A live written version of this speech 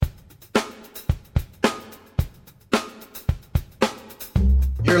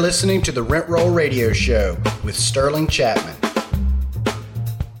listening to the Rent Roll Radio Show with Sterling Chapman.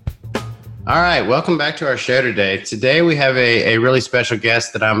 All right, welcome back to our show today. Today we have a really special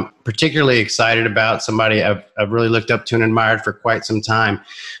guest that I'm particularly excited about, somebody I've really looked up to and admired for quite some time.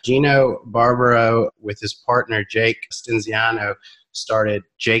 Gino Barbaro, with his partner Jake Stenziano, started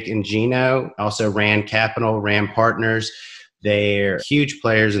Jake and Gino, also ran Capital, ran Partners. They're huge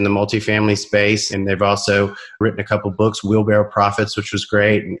players in the multifamily space, and they've also written a couple books, Wheelbarrow Profits, which was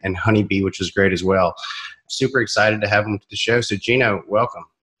great, and Honeybee, which was great as well. Super excited to have them to the show. So Gino, welcome.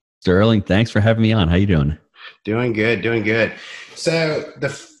 Sterling, thanks for having me on. How you doing? Doing good, doing good. So the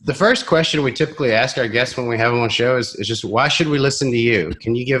first question we typically ask our guests when we have them on show is just, why should we listen to you?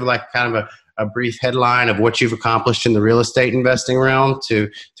 Can you give like kind of a brief headline of what you've accomplished in the real estate investing realm to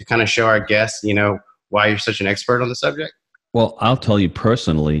kind of show our guests, why you're such an expert on the subject? Well, I'll tell you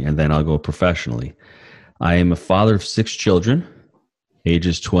personally, and then I'll go professionally. I am a father of 6 children,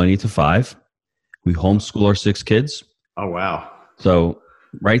 ages 20 to 5. We homeschool our 6 kids. Oh, wow. So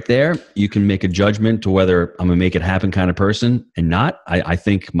right there, you can make a judgment to whether I'm a make it happen kind of person and not. I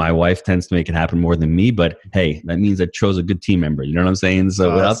think my wife tends to make it happen more than me, but hey, that means I chose a good team member. You know what I'm saying?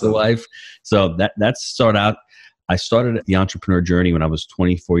 So without the wife, so that's start out. I started the entrepreneur journey when I was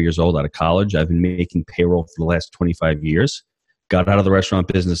 24 years old out of college. I've been making payroll for the last 25 years. Got out of the restaurant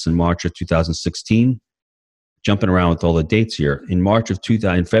business in March of 2016. Jumping around with all the dates here. In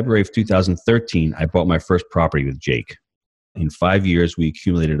February of 2013, I bought my first property with Jake. In 5 years, we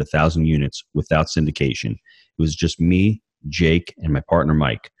accumulated 1,000 units without syndication. It was just me, Jake, and my partner,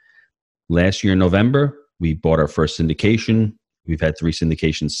 Mike. Last year in November, we bought our first syndication. We've had 3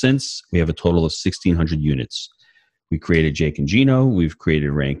 syndications since. We have a total of 1,600 units. We created Jake and Gino. We've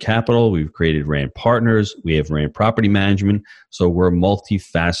created Rand Capital. We've created Rand Partners. We have Rand Property Management. So we're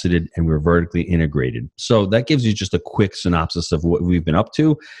multifaceted and we're vertically integrated. So that gives you just a quick synopsis of what we've been up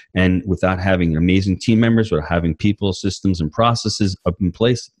to. And without having amazing team members or having people, systems, and processes up in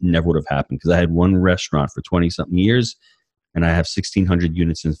place, never would have happened, because I had one restaurant for 20-something years and I have 1,600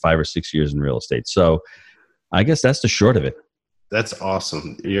 units in 5 or 6 years in real estate. So I guess that's the short of it. That's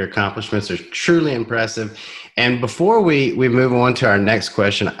awesome. Your accomplishments are truly impressive. And before we move on to our next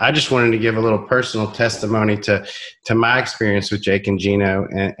question, I just wanted to give a little personal testimony to my experience with Jake and Gino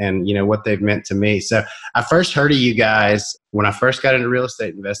and what they've meant to me. So I first heard of you guys when I first got into real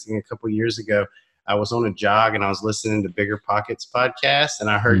estate investing a couple of years ago. I was on a jog and I was listening to Bigger Pockets podcast, and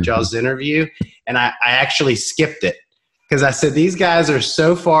I heard y'all's interview, and I actually skipped it. Because I said, these guys are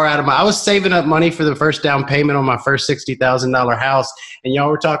so far out of I was saving up money for the first down payment on my first $60,000 house. And y'all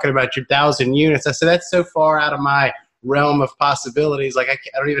were talking about your 1,000 units. I said, that's so far out of my realm of possibilities. Like I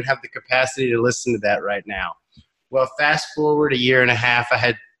don't even have the capacity to listen to that right now. Well, fast forward a year and a half,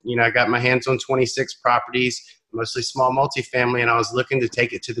 I got my hands on 26 properties, mostly small multifamily, and I was looking to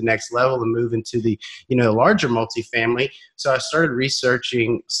take it to the next level and move into the, larger multifamily. So I started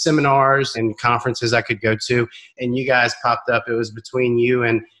researching seminars and conferences I could go to, and you guys popped up. It was between you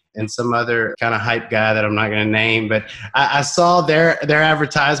and some other kind of hype guy that I'm not going to name, but I saw their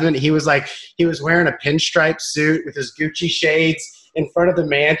advertisement. He was wearing a pinstripe suit with his Gucci shades in front of the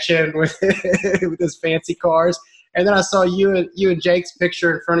mansion with his fancy cars. And then I saw you and Jake's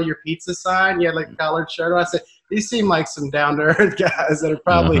picture in front of your pizza sign. You had like a collared shirt on. I said, these seem like some down-to-earth guys that are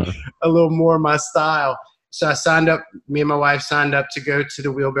probably a little more my style. So I signed up, me and my wife signed up to go to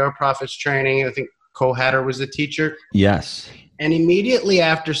the Wheelbarrow Profits training. I think Cole Hatter was the teacher. Yes. And immediately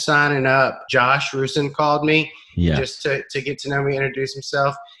after signing up, Josh Rusin called me just to get to know me, introduce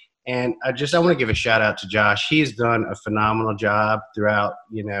himself. And I want to give a shout out to Josh. He's done a phenomenal job throughout,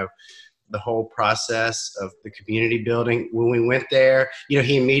 the whole process of the community building. When we went there,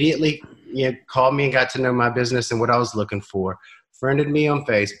 he immediately called me and got to know my business and what I was looking for. Friended me on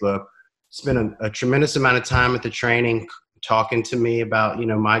Facebook. Spent a tremendous amount of time at the training talking to me about,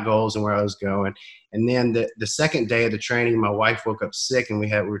 my goals and where I was going. And then the second day of the training, my wife woke up sick and we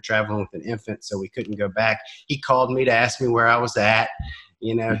were traveling with an infant, so we couldn't go back. He called me to ask me where I was at.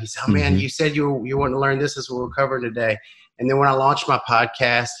 He said, oh man, you said you wanted to learn this. This is what we're covering today. And then when I launched my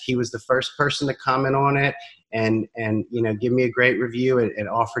podcast, he was the first person to comment on it and give me a great review and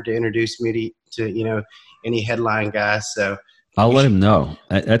offered to introduce me to any headline guys. So I'll let him know.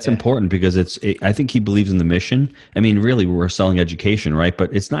 That's important because I think he believes in the mission. I mean, really, we're selling education, right?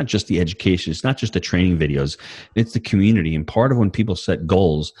 But it's not just the education. It's not just the training videos. It's the community. And part of when people set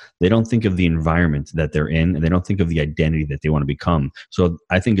goals, they don't think of the environment that they're in, and they don't think of the identity that they want to become. So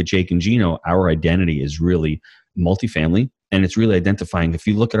I think at Jake and Gino, our identity is really multifamily. And it's really identifying, if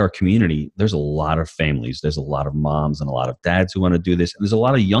you look at our community, there's a lot of families, there's a lot of moms and a lot of dads who want to do this. And there's a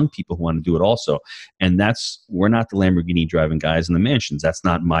lot of young people who want to do it also. And we're not the Lamborghini driving guys in the mansions. That's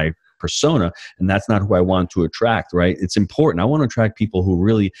not my persona. And that's not who I want to attract, right? It's important. I want to attract people who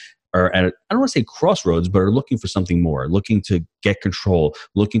really are at, I don't want to say crossroads, but are looking for something more, looking to get control,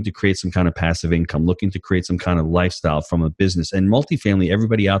 looking to create some kind of passive income, looking to create some kind of lifestyle from a business. And multifamily,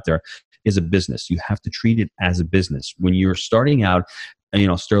 everybody out there is a business. You have to treat it as a business. When you're starting out,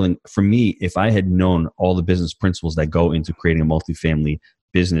 Sterling, for me, if I had known all the business principles that go into creating a multifamily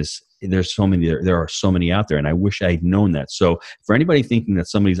business, there are so many out there, and I wish I had known that. So for anybody thinking that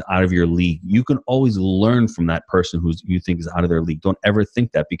somebody's out of your league, you can always learn from that person who you think is out of their league. Don't ever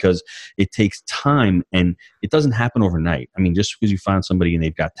think that, because it takes time and it doesn't happen overnight. I mean, just because you find somebody and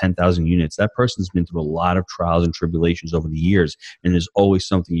they've got 10,000 units, that person's been through a lot of trials and tribulations over the years, and there's always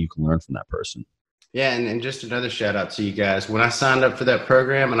something you can learn from that person. Yeah, and just another shout out to you guys. When I signed up for that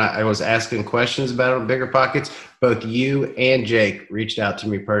program and I was asking questions about it on Bigger Pockets, both you and Jake reached out to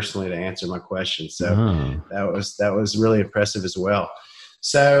me personally to answer my questions. So that was really impressive as well.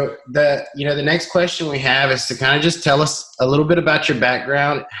 So the next question we have is to kind of just tell us a little bit about your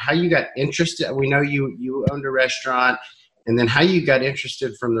background, how you got interested. We know you owned a restaurant, and then how you got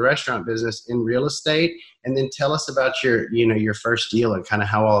interested from the restaurant business in real estate, and then tell us about your first deal and kind of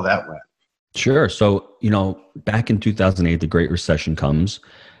how all that went. Sure. So, back in 2008, the Great Recession comes.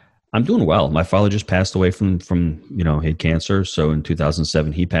 I'm doing well. My father just passed away from he had cancer. So in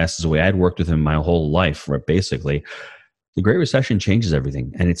 2007, he passes away. I had worked with him my whole life, right, basically. The Great Recession changes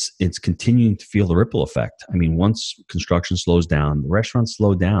everything, and it's continuing to feel the ripple effect. I mean, once construction slows down, the restaurants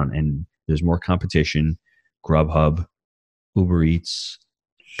slow down, and there's more competition. Grubhub, Uber Eats,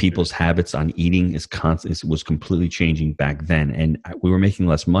 people's habits on eating was completely changing back then, and we were making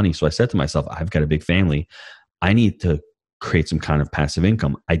less money. So I said to myself, I've got a big family. I need to create some kind of passive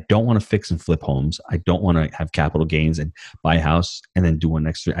income. I don't want to fix and flip homes. I don't want to have capital gains and buy a house and then do one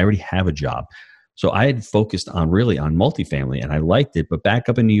next to it. I already have a job. So I had focused on multifamily, and I liked it. But back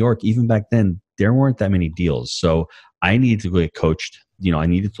up in New York, even back then, there weren't that many deals. So I needed to get coached. I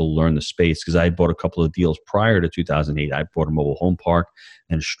needed to learn the space, because I had bought a couple of deals prior to 2008. I bought a mobile home park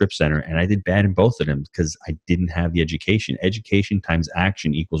and a strip center, and I did bad in both of them because I didn't have the education. Education times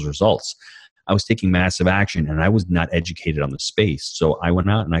action equals results. I was taking massive action, and I was not educated on the space. So I went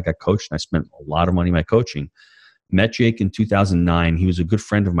out and I got coached, and I spent a lot of money on my coaching. Met Jake in 2009. He was a good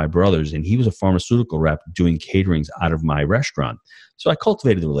friend of my brother's, and he was a pharmaceutical rep doing caterings out of my restaurant. So I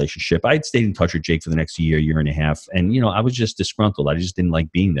cultivated the relationship. I had stayed in touch with Jake for the next year and a half. And, I was just disgruntled. I just didn't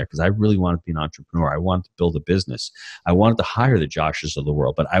like being there, because I really wanted to be an entrepreneur. I wanted to build a business. I wanted to hire the Joshes of the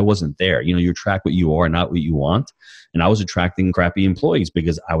world, but I wasn't there. You attract what you are, not what you want. And I was attracting crappy employees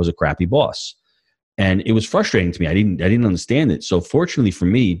because I was a crappy boss. And it was frustrating to me. I didn't understand it. So fortunately for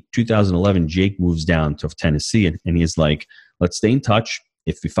me, 2011, Jake moves down to Tennessee, and he's like, let's stay in touch.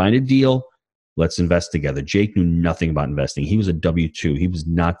 If we find a deal, let's invest together. Jake knew nothing about investing. He was a W-2. He was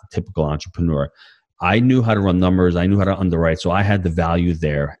not the typical entrepreneur. I knew how to run numbers. I knew how to underwrite. So I had the value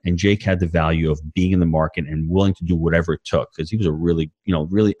there. And Jake had the value of being in the market and willing to do whatever it took, because he was a really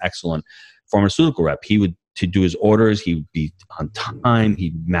excellent pharmaceutical rep. He would, to do his orders, he would be on time.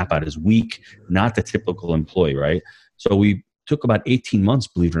 He'd map out his week, not the typical employee, right? So we took about 18 months,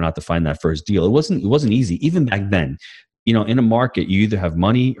 believe it or not, to find that first deal. It wasn't easy. Even back then, in a market, you either have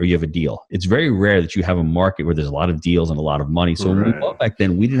money or you have a deal. It's very rare that you have a market where there's a lot of deals and a lot of money. So when we bought back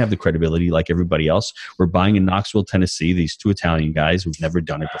then, we didn't have the credibility like everybody else. We're buying in Knoxville, Tennessee, these two Italian guys who've never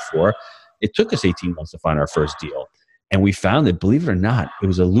done it before. It took us 18 months to find our first deal. And we found it, believe it or not, it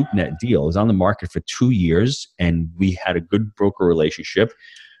was a LoopNet deal. It was on the market for 2 years, and we had a good broker relationship.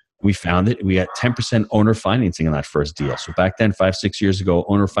 We found it. We got 10% owner financing on that first deal. So back then, 5-6 years ago,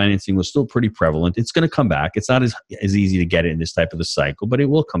 owner financing was still pretty prevalent. It's going to come back. It's not as easy to get it in this type of a cycle, but it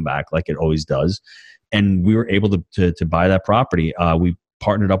will come back like it always does. And we were able to buy that property. We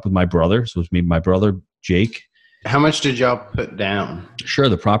partnered up with my brother. So it was me, my brother, Jake. How much did y'all put down? Sure.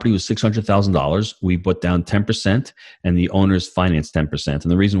 The property was $600,000. We put down 10%, and the owners financed 10%.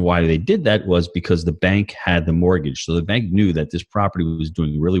 And the reason why they did that was because the bank had the mortgage. So the bank knew that this property was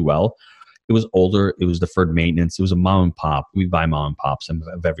doing really well. It was older. It was deferred maintenance. It was a mom and pop. We buy mom and pops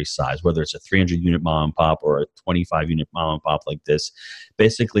of every size, whether it's a 300-unit mom and pop or a 25-unit mom and pop like this.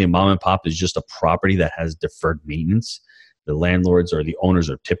 Basically, a mom and pop is just a property that has deferred maintenance. The landlords or the owners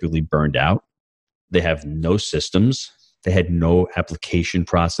are typically burned out. They have no systems. They had no application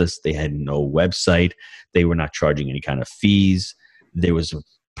process. They had no website. They were not charging any kind of fees. There was a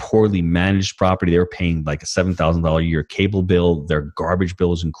poorly managed property. They were paying like a $7,000 a year cable bill. Their garbage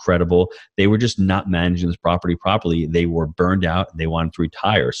bill was incredible. They were just not managing this property properly. They were burned out and they wanted to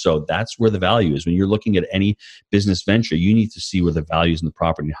retire. So that's where the value is. When you're looking at any business venture, you need to see where the value is in the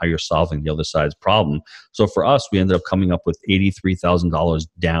property and how you're solving the other side's problem. So for us, we ended up coming up with $83,000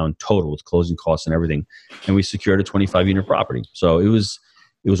 down total with closing costs and everything. And we secured a 25-unit property. So it was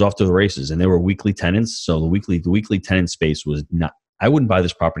off to the races, and there were weekly tenants. So the weekly tenant space was not, I wouldn't buy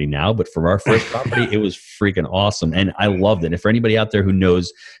this property now, but for our first property, it was freaking awesome. And I loved it. And for anybody out there who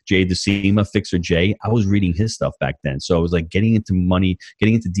knows Jay DeSima, Fixer Jay, I was reading his stuff back then. So it was like getting into money,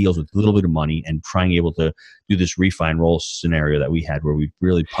 getting into deals with a little bit of money and trying able to do this refi and roll scenario that we had where we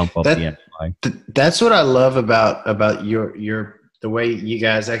really pump up the NOI. That's what I love about your the way you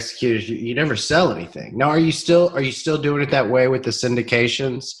guys execute. You never sell anything. Now, are you still doing it that way with the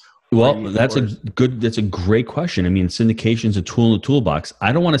syndications? Well, that's a great question. I mean, syndication is a tool in the toolbox.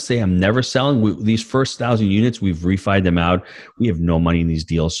 I don't want to say I'm never selling. These first 1,000 units, we've refied them out. We have no money in these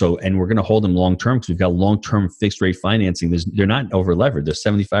deals. So, and we're going to hold them long-term because we've got long-term fixed rate financing. They're not over-levered. There's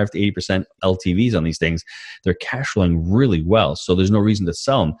 75 to 80% LTVs on these things. They're cash flowing really well. So there's no reason to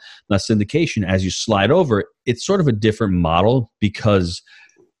sell them. Now, syndication, as you slide over, it's sort of a different model because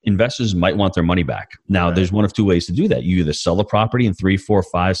investors might want their money back. Now, right. There's one of two ways to do that. You either sell the property in 3, 4,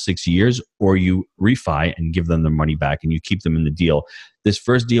 5, 6 years, or you refi and give them their money back and you keep them in the deal. This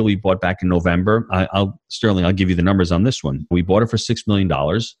first deal we bought back in November, Sterling, I'll give you the numbers on this one. We bought it for $6 million.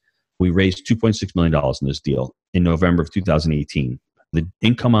 We raised $2.6 million in this deal in November of 2018. The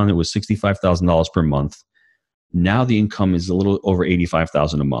income on it was $65,000 per month. Now the income is a little over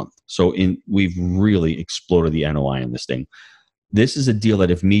 $85,000 a month. So we've really exploded the NOI in this thing. This is a deal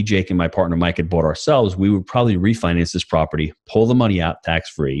that if me, Jake, and my partner Mike had bought ourselves, we would probably refinance this property, pull the money out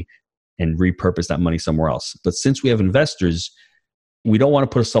tax-free, and repurpose that money somewhere else. But since we have investors, we don't want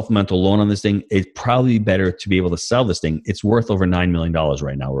to put a supplemental loan on this thing. It's probably better to be able to sell this thing. It's worth over $9 million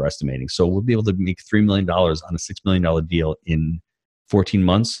right now, we're estimating. So we'll be able to make $3 million on a $6 million deal in 14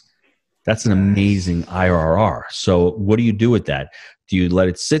 months. That's an amazing IRR. So what do you do with that? Do you let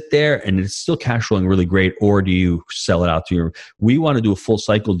it sit there and it's still cash flowing really great, or do you sell it out to your? We want to do a full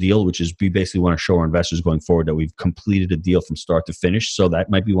cycle deal, which is we basically want to show our investors going forward that we've completed a deal from start to finish. So that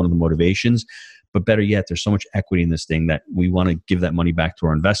might be one of the motivations. But better yet, there's so much equity in this thing that we want to give that money back to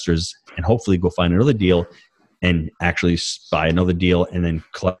our investors and hopefully go find another deal and actually buy another deal and then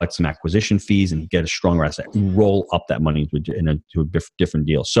collect some acquisition fees and get a stronger asset, roll up that money into a different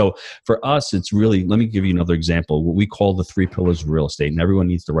deal. So for us, it's really, let me give you another example, what we call the 3 pillars of real estate. And everyone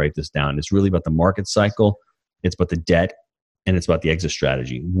needs to write this down. It's really about the market cycle. It's about the debt. And it's about the exit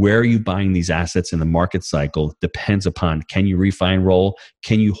strategy. Where are you buying these assets in the market cycle depends upon, can you refi and roll?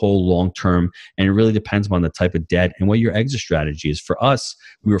 Can you hold long-term? And it really depends upon the type of debt and what your exit strategy is. For us,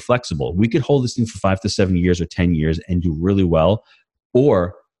 we were flexible. We could hold this thing for 5 to 7 years or 10 years and do really well,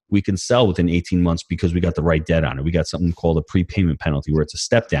 or we can sell within 18 months because we got the right debt on it. We got something called a prepayment penalty where it's a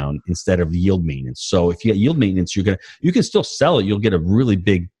step down instead of yield maintenance. So if you get yield maintenance, you can still sell it. You'll get a really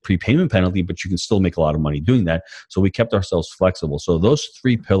big prepayment penalty, but you can still make a lot of money doing that. So we kept ourselves flexible. So those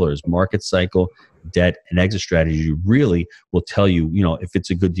 3 pillars, market cycle, debt, and exit strategy, really will tell you, if it's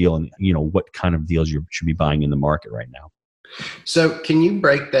a good deal and, what kind of deals you should be buying in the market right now. So can you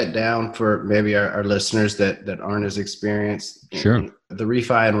break that down for maybe our listeners that aren't as experienced? Sure. The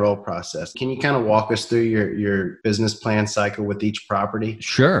refi and roll process. Can you kind of walk us through your business plan cycle with each property?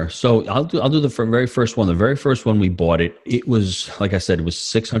 Sure. So I'll do the very first one. The very first one we bought it was, like I said, it was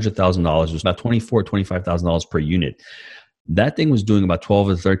 $600,000. It was about $25,000 per unit. That thing was doing about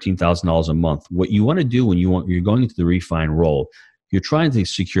 $12,000 or $13,000 a month. What you want to do when you're going into the refi and roll, you're trying to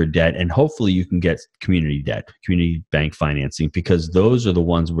secure debt, and hopefully you can get community debt, community bank financing, because those are the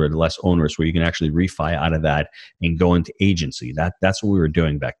ones where they're less onerous, where you can actually refi out of that and go into agency. That's what we were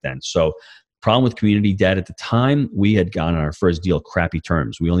doing back then. So problem with community debt at the time, we had gotten on our first deal crappy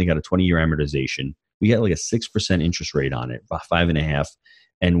terms. We only got a 20-year amortization. We had like a 6% interest rate on it, about 5.5%.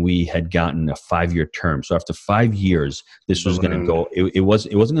 And we had gotten a 5-year term. So after 5 years, this was going to go. It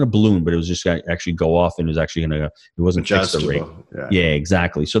wasn't going to balloon, but it was just going to actually go off, and it was actually going to. It wasn't fixed the rate. Yeah,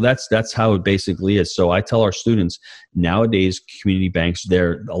 exactly. So that's how it basically is. So I tell our students nowadays, community banks,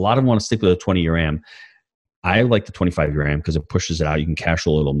 a lot of them want to stick with a 20-year AM. I like the 25-year AM because it pushes it out. You can cash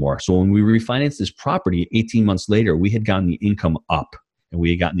a little more. So when we refinanced this property, 18 months later, we had gotten the income up and we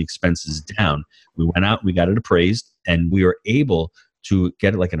had gotten the expenses down. We went out, we got it appraised, and we were able to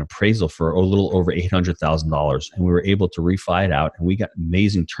get like an appraisal for a little over $800,000. And we were able to refi it out, and we got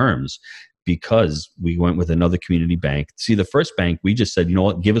amazing terms. because we went with another community bank. See, the first bank, we just said, you know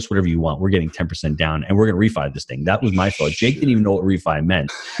what, give us whatever you want. We're getting 10% down and we're going to refi this thing. That was my thought. Jake didn't even know what refi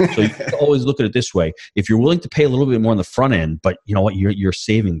meant. So you have to always look at it this way. If you're willing to pay a little bit more on the front end, but you know what, you're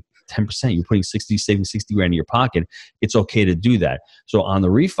saving 10%, you're putting saving 60 grand in your pocket, it's okay to do that. So on the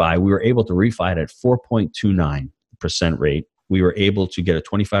refi, we were able to refi it at 4.29% rate. We were able to get a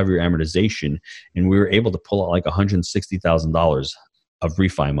 25-year amortization, and we were able to pull out like $160,000 of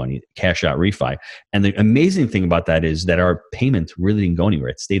refi money, cash out refi. And the amazing thing about that is that our payment really didn't go anywhere.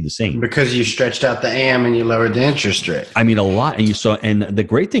 It stayed the same. Because you stretched out the AM and you lowered the interest rate. I mean, a lot. And the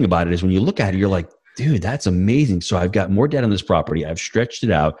great thing about it is when you look at it, you're like, dude, that's amazing. So I've got more debt on this property. I've stretched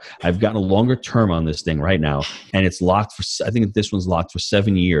it out. I've gotten a longer term on this thing right now. And it's locked for, I think this one's locked for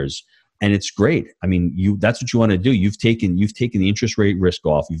 7 years. And it's great. I mean, that's what you want to do. You've taken the interest rate risk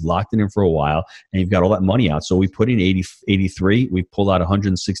off. You've locked it in for a while and you've got all that money out. So we put in 83, we pulled out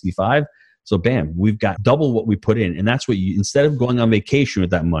 165. So bam, we've got double what we put in. And that's what instead of going on vacation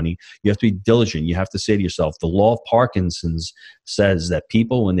with that money, you have to be diligent. You have to say to yourself, the law of Parkinson's says that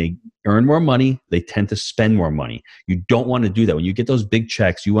people, when they earn more money, they tend to spend more money. You don't want to do that. When you get those big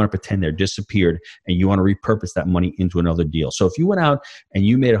checks, you want to pretend they're disappeared and you want to repurpose that money into another deal. So if you went out and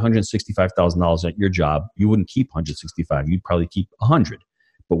you made $165,000 at your job, you wouldn't keep 165. You'd probably keep 100.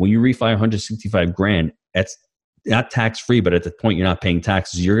 But when you refi 165 grand, that's not tax-free, but at the point you're not paying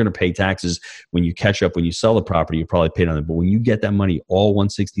taxes, you're going to pay taxes when you catch up. When you sell the property, you probably paid on it. But when you get that money, all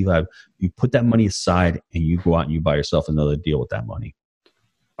 165, you put that money aside and you go out and you buy yourself another deal with that money.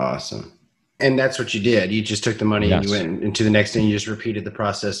 Awesome. And that's what you did. You just took the money and you went into the next thing. You just repeated the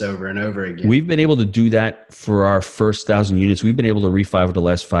process over and over again. We've been able to do that for our first 1,000 units. We've been able to refi over the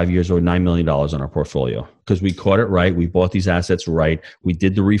last 5 years over $9 million on our portfolio because we caught it right. We bought these assets right. We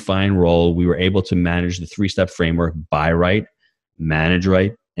did the refi and roll. We were able to manage the 3-step framework: buy right, manage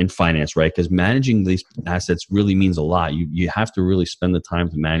right, and finance right. Because managing these assets really means a lot. You have to really spend the time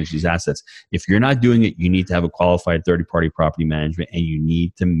to manage these assets. If you're not doing it, you need to have a qualified third-party property management, and you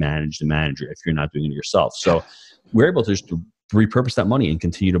need to manage the manager if you're not doing it yourself. So we're able to just repurpose that money and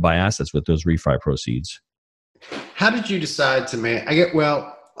continue to buy assets with those refi proceeds. How did you decide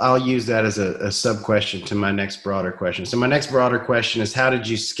to I'll use that as a sub question to my next broader question. So my next broader question is, how did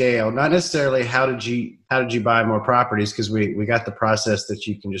you scale? Not necessarily how did you buy more properties, because we got the process that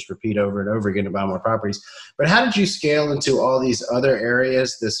you can just repeat over and over again to buy more properties. But how did you scale into all these other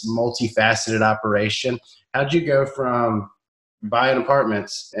areas, this multifaceted operation? How did you go from buying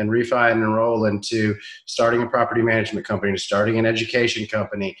apartments and refi and enroll into starting a property management company, to starting an education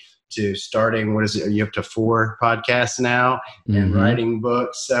company, to starting, are you up to 4 podcasts now, and writing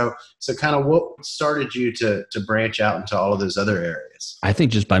books? So kind of what started you to branch out into all of those other areas? I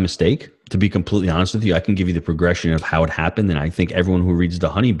think just by mistake, to be completely honest with you. I can give you the progression of how it happened. And I think everyone who reads The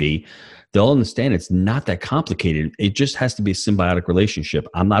Honeybee, they'll understand it's not that complicated. It just has to be a symbiotic relationship.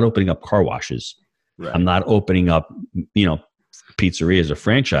 I'm not opening up car washes. Right. I'm not opening up, pizzerias or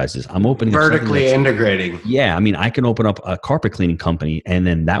franchises. I'm opening vertically integrating. Yeah. I mean, I can open up a carpet cleaning company, and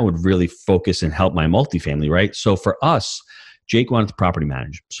then that would really focus and help my multifamily, right? So for us, Jake wanted to property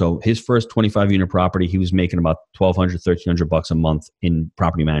manage. So his first 25 unit property, he was making about $1,200, $1,300 a month in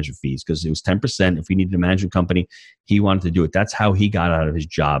property management fees, because it was 10%. If we needed a management company, he wanted to do it. That's how he got out of his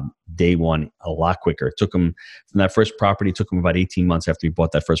job day one a lot quicker. It took him from that first property, it took him about 18 months after he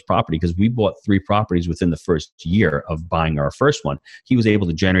bought that first property, because we bought 3 properties within the first year of buying our first one. He was able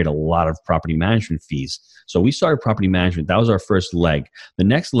to generate a lot of property management fees. So we started property management. That was our first leg. The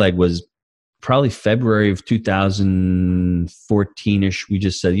next leg was probably February of 2014-ish. We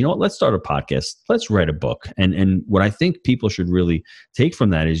just said, you know what, let's start a podcast. Let's write a book. And what I think people should really take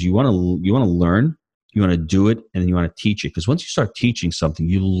from that is you want to learn, you want to do it, and then you want to teach it. Because once you start teaching something,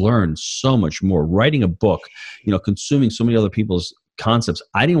 you learn so much more. Writing a book, consuming so many other people's concepts.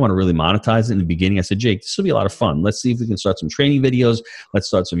 I didn't want to really monetize it in the beginning. I said, Jake, this will be a lot of fun. Let's see if we can start some training videos. Let's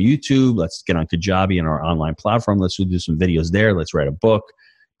start some YouTube. Let's get on Kajabi and our online platform. Let's do some videos there. Let's write a book.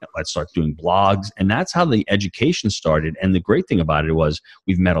 Let's start doing blogs. And that's how the education started. And the great thing about it was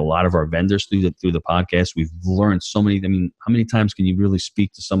we've met a lot of our vendors through the podcast. We've learned so many. I mean, how many times can you really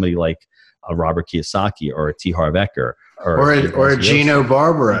speak to somebody like a Robert Kiyosaki or a T. Harv Eker or a Gino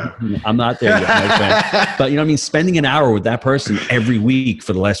Barbaro? I'm not there yet, my friend. But spending an hour with that person every week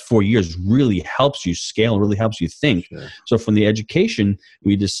for the last 4 years really helps you scale, really helps you think. Sure. So from the education,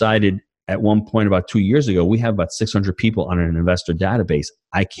 we decided at one point about 2 years ago, we have about 600 people on an investor database.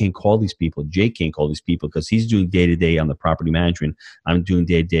 I can't call these people. Jake can't call these people because he's doing day-to-day on the property management. I'm doing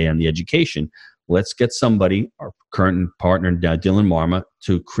day-to-day on the education. Let's get somebody, our current partner, Dylan Marma,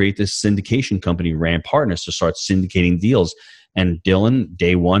 to create this syndication company, Rand Partners, to start syndicating deals. And Dylan,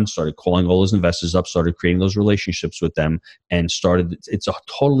 day one, started calling all those investors up, started creating those relationships with them, and it's a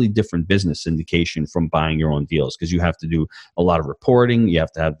totally different business syndication from buying your own deals, because you have to do a lot of reporting. You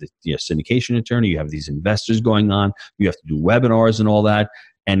have to have the syndication attorney. You have these investors going on. You have to do webinars and all that.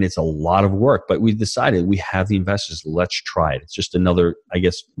 And it's a lot of work, but we decided we have the investors. Let's try it. It's just another, I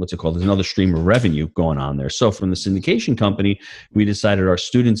guess, what's it called? There's another stream of revenue going on there. So from the syndication company, we decided our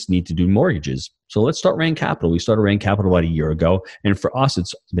students need to do mortgages. So let's start Rain Capital. We started Rain Capital about a year ago. And for us,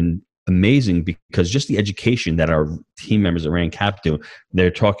 it's been amazing because just the education that our team members at Rain Cap do,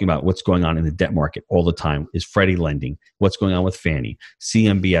 they're talking about what's going on in the debt market all the time. Is Freddie lending? What's going on with Fannie?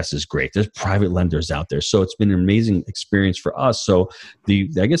 CMBS is great. There's private lenders out there. So it's been an amazing experience for us. So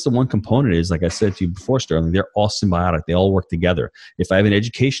I guess the one component is, like I said to you before, Sterling, they're all symbiotic. They all work together. If I have an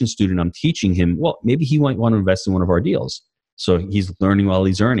education student, I'm teaching him, well, maybe he might want to invest in one of our deals. So he's learning while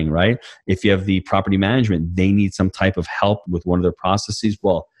he's earning, right? If you have the property management, they need some type of help with one of their processes.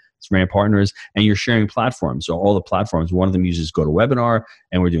 Well, it's Rand Partners, and you're sharing platforms. So all the platforms, one of them uses GoToWebinar,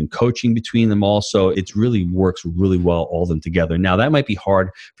 and we're doing coaching between them all. So it really works really well, all of them together. Now, that might be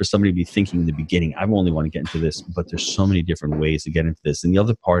hard for somebody to be thinking in the beginning, I only want to get into this, but there's so many different ways to get into this. And the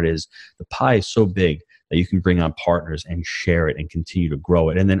other part is the pie is so big that you can bring on partners and share it and continue to grow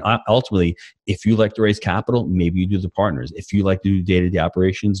it. And then ultimately, if you like to raise capital, maybe you do the partners. If you like to do day-to-day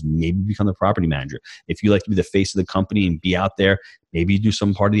operations, maybe you become the property manager. If you like to be the face of the company and be out there, maybe you do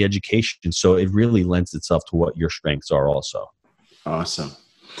some part of the education. So it really lends itself to what your strengths are also. Awesome.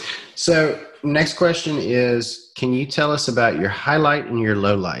 So next question is, can you tell us about your highlight and your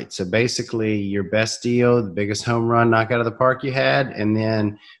low light? So basically your best deal, the biggest home run knock out of the park you had, and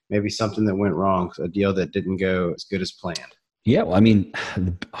then maybe something that went wrong, a deal that didn't go as good as planned. Yeah, well, I mean,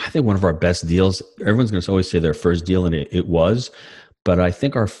 I think one of our best deals, everyone's going to always say their first deal, and it was, but I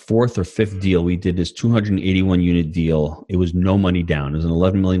think our fourth or fifth deal, we did this 281 unit deal. It was no money down. It was an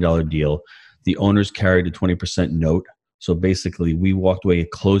 $11 million deal. The owners carried a 20% note. So basically, we walked away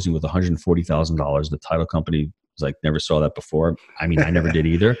at closing with $140,000. The title company was like, never saw that before. I mean, I never did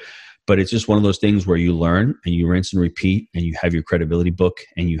either. But it's just one of those things where you learn and you rinse and repeat, and you have your credibility book,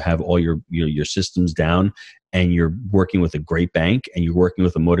 and you have all your systems down, and you're working with a great bank, and you're working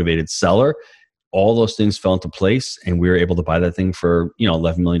with a motivated seller. All those things fell into place, and we were able to buy that thing for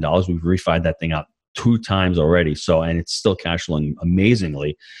 $11 million. We've refied that thing out 2 times already. So, and it's still cash flowing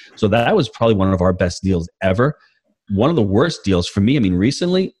amazingly. So that was probably one of our best deals ever. One of the worst deals for me, I mean,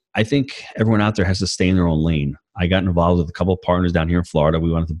 recently, I think everyone out there has to stay in their own lane. I got involved with a couple of partners down here in Florida.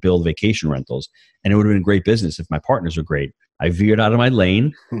 We wanted to build vacation rentals, and it would have been a great business if my partners were great. I veered out of my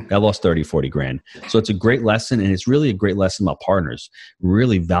lane. I lost 30, 40 grand. So it's a great lesson, and it's really a great lesson about partners,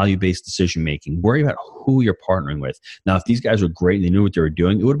 really value-based decision-making. Worry about who you're partnering with. Now, if these guys were great and they knew what they were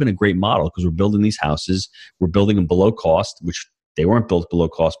doing, it would have been a great model, because we're building these houses. We're building them below cost, which they weren't built below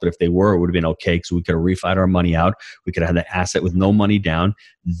cost, but if they were, it would have been okay, because we could have refied our money out. We could have had the asset with no money down.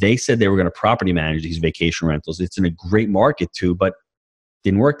 They said they were going to property manage these vacation rentals. It's in a great market too, but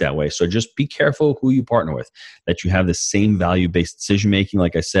didn't work that way. So just be careful who you partner with, that you have the same value-based decision-making,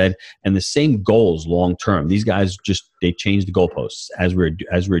 like I said, and the same goals long-term. These guys they changed the goalposts as we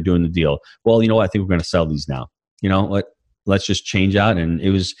were doing the deal. Well, you know what? I think we're going to sell these now. You know what? Let's just change out. And it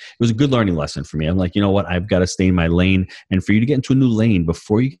was a good learning lesson for me. I'm like, you know what? I've got to stay in my lane. And for you to get into a new lane,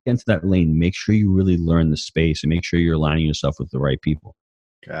 before you get into that lane, make sure you really learn the space and make sure you're aligning yourself with the right people.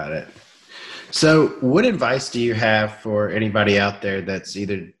 Got it. So what advice do you have for anybody out there that's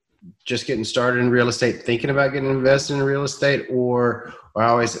either just getting started in real estate, thinking about getting invested in real estate, or I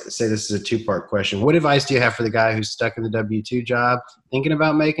always say this is a 2-part question. What advice do you have for the guy who's stuck in the W-2 job, thinking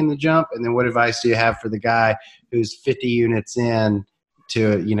about making the jump? And then what advice do you have for the guy who's 50 units in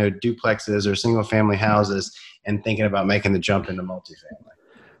to, duplexes or single family houses and thinking about making the jump into multifamily?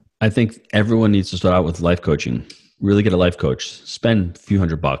 I think everyone needs to start out with life coaching. Really get a life coach. Spend a few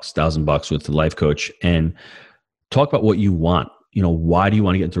 $100, $1,000 with the life coach, and talk about what you want. Why do you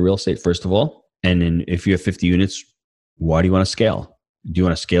want to get into real estate, first of all? And then if you have 50 units, why do you want to scale? Do you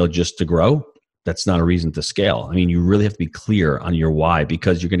want to scale just to grow? That's not a reason to scale. I mean, you really have to be clear on your why,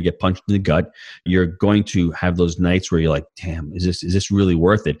 because you're going to get punched in the gut. You're going to have those nights where you're like, damn, is this really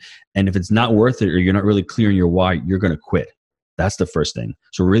worth it? And if it's not worth it, or you're not really clear on your why, you're going to quit. That's the first thing.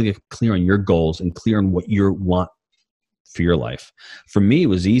 So really get clear on your goals and clear on what you want for your life. For me, it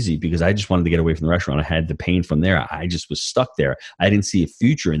was easy because I just wanted to get away from the restaurant. I had the pain from there. I just was stuck there. I didn't see a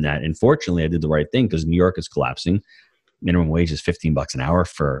future in that. And fortunately, I did the right thing, because New York is collapsing. Minimum wage is $15 an hour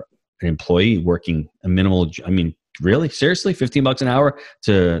for an employee working a minimal. I mean, really, seriously, $15 an hour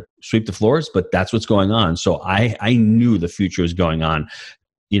to sweep the floors? But that's what's going on. So I knew the future was going on.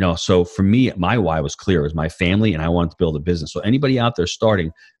 So for me, my why was clear. It was my family, and I wanted to build a business. So anybody out there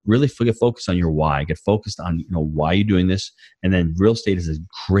starting, really get focused on your why. Get focused on, why you're doing this. And then real estate is a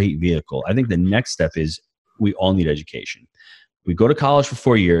great vehicle. I think the next step is we all need education. We go to college for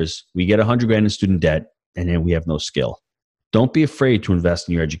 4 years, we get $100,000 in student debt, and then we have no skill. Don't be afraid to invest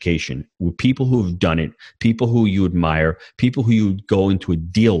in your education with people who have done it, people who you admire, people who you go into a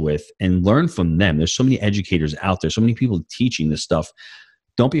deal with, and learn from them. There's so many educators out there, so many people teaching this stuff.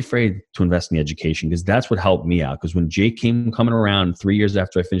 Don't be afraid to invest in the education, because that's what helped me out. Because when Jake came coming around 3 years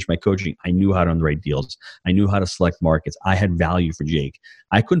after I finished my coaching, I knew how to underwrite deals. I knew how to select markets. I had value for Jake.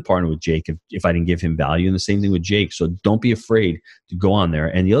 I couldn't partner with Jake if I didn't give him value. And the same thing with Jake. So don't be afraid to go on there.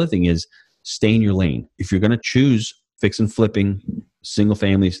 And the other thing is, stay in your lane. If you're going to choose fix and flipping, single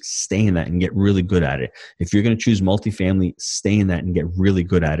families, stay in that and get really good at it. If you're going to choose multifamily, stay in that and get really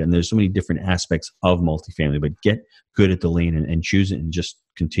good at it. And there's so many different aspects of multifamily, but get good at the lane and choose it, and just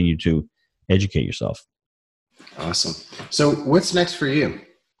continue to educate yourself. Awesome. So what's next for you?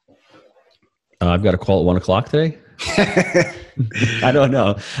 I've got a call at 1:00 today. I don't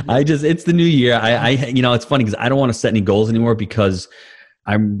know. It's the new year. It's funny because I don't want to set any goals anymore, because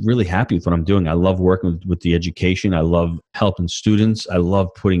I'm really happy with what I'm doing. I love working with the education. I love helping students. I love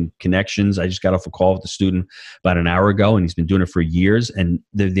putting connections. I just got off a call with a student about an hour ago, and he's been doing it for years. And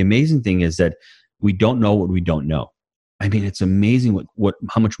the amazing thing is that we don't know what we don't know. I mean, it's amazing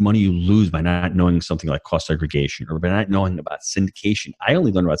how much money you lose by not knowing something like cost segregation, or by not knowing about syndication. I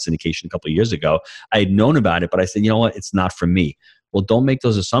only learned about syndication a couple of years ago. I had known about it, but I said, you know what? It's not for me. Well, don't make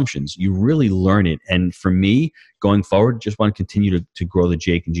those assumptions. You really learn it. And for me, going forward, just want to continue to grow the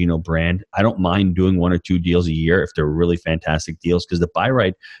Jake and Gino brand. I don't mind doing 1 or 2 deals a year if they're really fantastic deals, because the buy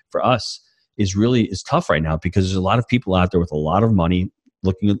right for us is tough right now, because there's a lot of people out there with a lot of money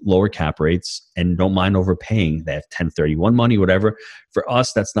looking at lower cap rates and don't mind overpaying. They have 1031 money, whatever. For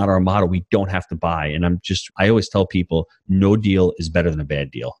us, that's not our model. We don't have to buy. And I always tell people, no deal is better than a bad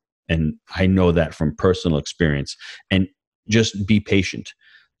deal. And I know that from personal experience. And just be patient,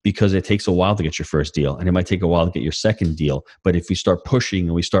 because it takes a while to get your first deal, and it might take a while to get your second deal. But if we start pushing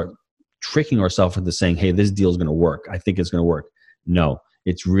and we start tricking ourselves into saying, hey, this deal is going to work, I think it's going to work. No,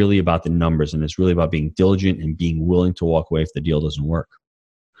 it's really about the numbers, and it's really about being diligent and being willing to walk away if the deal doesn't work.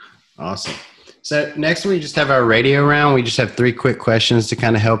 Awesome. So next we just have our radio round. We just have 3 quick questions to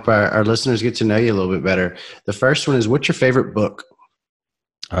kind of help our listeners get to know you a little bit better. The first one is, what's your favorite book?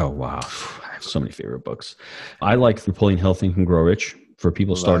 Oh, wow. I have so many favorite books. I like Napoleon Hill, Think and Grow Rich, for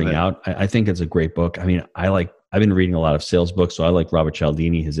people starting out. I think it's a great book. I mean, I've been reading a lot of sales books, so I like Robert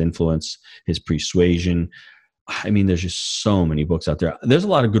Cialdini, his influence, his persuasion. I mean, there's just so many books out there. There's a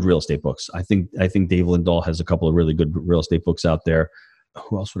lot of good real estate books. I think Dave Lindahl has a couple of really good real estate books out there.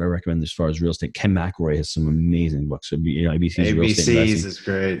 Who else would I recommend as far as real estate? Ken McElroy has some amazing books. So, ABC's Real Estate Investing is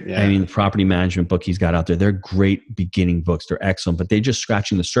great. Yeah. I mean, the property management book he's got out there, they're great beginning books. They're excellent, but they're just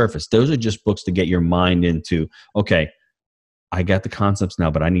scratching the surface. Those are just books to get your mind into, okay, I got the concepts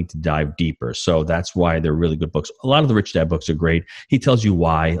now, but I need to dive deeper. So that's why they're really good books. A lot of the Rich Dad books are great. He tells you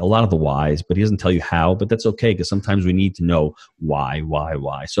why, a lot of the whys, but he doesn't tell you how. But that's okay, because sometimes we need to know why.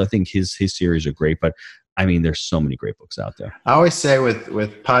 So I think his series are great. But I mean, there's so many great books out there. I always say with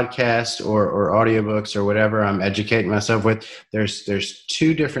podcasts or audiobooks or whatever I'm educating myself with, there's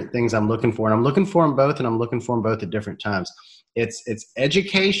 2 different things I'm looking for, and I'm looking for them both, and I'm looking for them both at different times. It's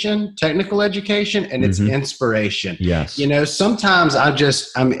education, technical education, and it's inspiration. Yes. Sometimes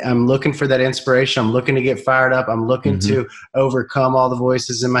I'm looking for that inspiration. I'm looking to get fired up. I'm looking to overcome all the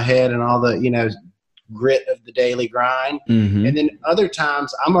voices in my head and all the, grit of the daily grind. And then other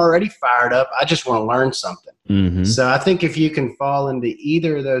times I'm already fired up. I just want to learn something. So I think if you can fall into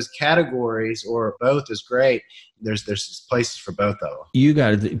either of those categories, or both is great. There's places for both of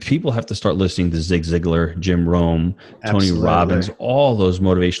them. People have to start listening to Zig Ziglar, Jim Rohn, Tony Robbins, all those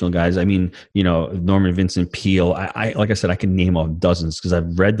motivational guys. I mean, Norman Vincent Peale. I like I said, I can name off dozens because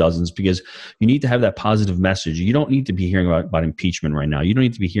I've read dozens, because you need to have that positive message. You don't need to be hearing about impeachment right now. You don't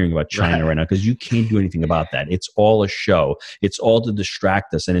need to be hearing about China right now, because you can't do anything about that. It's all a show. It's all to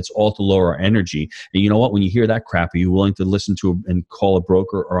distract us, and it's all to lower our energy. And you know what? When you hear that crap, are you willing to listen to and call a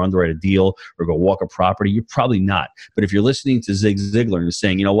broker or underwrite a deal or go walk a property? You're probably not. But if you're listening to Zig Ziglar and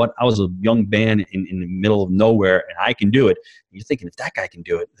saying, you know what, I was a young man in the middle of nowhere and I can do it, you're thinking, if that guy can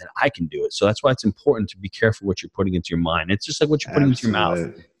do it, then I can do it. So that's why it's important to be careful what you're putting into your mind. It's just like what you're putting into your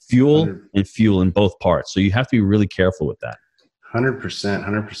mouth. Fuel and fuel in both parts. So you have to be really careful with that.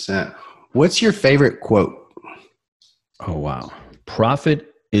 100%. What's your favorite quote? Oh, wow.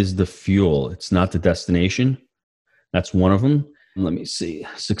 Profit is the fuel. It's not the destination. That's one of them. Let me see.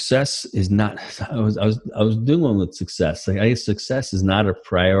 Success is not. I was doing one with success. Like, I guess success is not a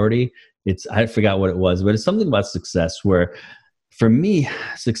priority. I forgot what it was, but it's something about success where, for me,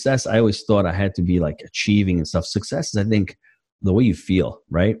 success, I always thought I had to be like achieving and stuff. Success is, I think, the way you feel,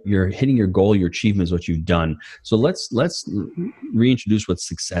 right? You're hitting your goal, your achievement is what you've done. So let's reintroduce what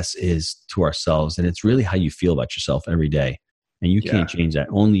success is to ourselves. And it's really how you feel about yourself every day. And you can't change that.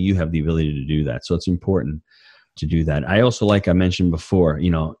 Only you have the ability to do that. So it's important to do that. I also, like I mentioned before,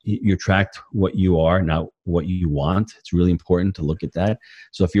 you attract what you are, not what you want. It's really important to look at that.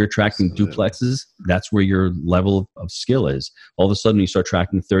 So if you're attracting duplexes, that's where your level of skill is. All of a sudden, you start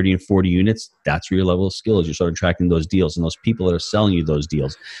attracting 30 and 40 units, that's where your level of skill is. You start attracting those deals and those people that are selling you those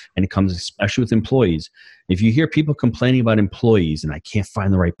deals. And it comes especially with employees. If you hear people complaining about employees and I can't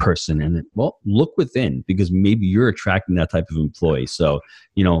find the right person, and well, look within, because maybe you're attracting that type of employee. So,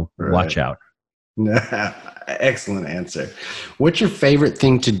 watch out. Excellent answer. What's your favorite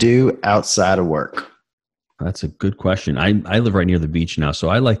thing to do outside of work? That's a good question. I live right near the beach now, so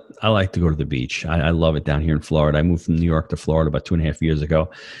I like to go to the beach. I love it down here in Florida. I moved from New York to Florida about 2.5 years ago,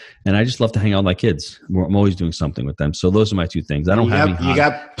 and I just love to hang out with my kids. I'm always doing something with them. So those are my two things. You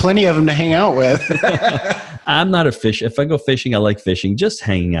got plenty of them to hang out with. I'm not a fish. If I go fishing, I like fishing. Just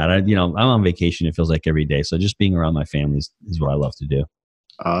hanging out. I'm on vacation. It feels like every day. So just being around my family is what I love to do.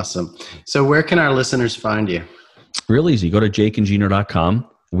 Awesome. So where can our listeners find you? Real easy. Go to jakeandgino.com.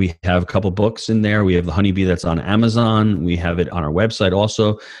 We have a couple books in there. We have The Honeybee that's on Amazon. We have it on our website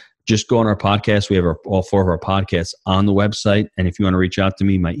also. Just go on our podcast. We have all 4 of our podcasts on the website. And if you want to reach out to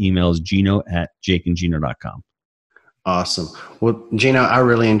me, my email is gino@jakeandgino.com. Awesome. Well, Gino, I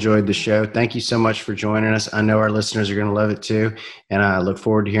really enjoyed the show. Thank you so much for joining us. I know our listeners are going to love it too. And I look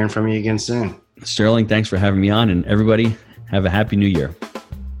forward to hearing from you again soon. Sterling, thanks for having me on. And everybody, have a happy new year.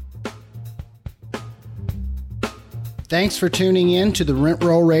 Thanks for tuning in to the Rent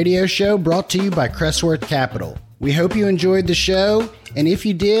Roll Radio Show, brought to you by Crestworth Capital. We hope you enjoyed the show, and if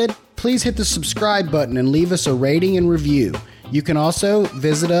you did, please hit the subscribe button and leave us a rating and review. You can also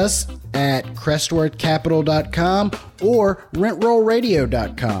visit us at crestworthcapital.com or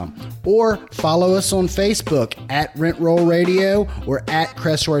rentrollradio.com, or follow us on Facebook at Rent Roll Radio or at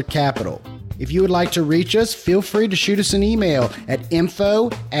Crestworth Capital. If you would like to reach us, feel free to shoot us an email at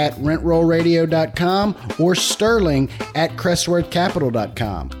info@rentrollradio.com or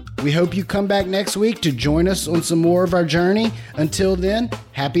sterling@crestworthcapital.com. We hope you come back next week to join us on some more of our journey. Until then,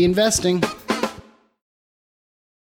 happy investing.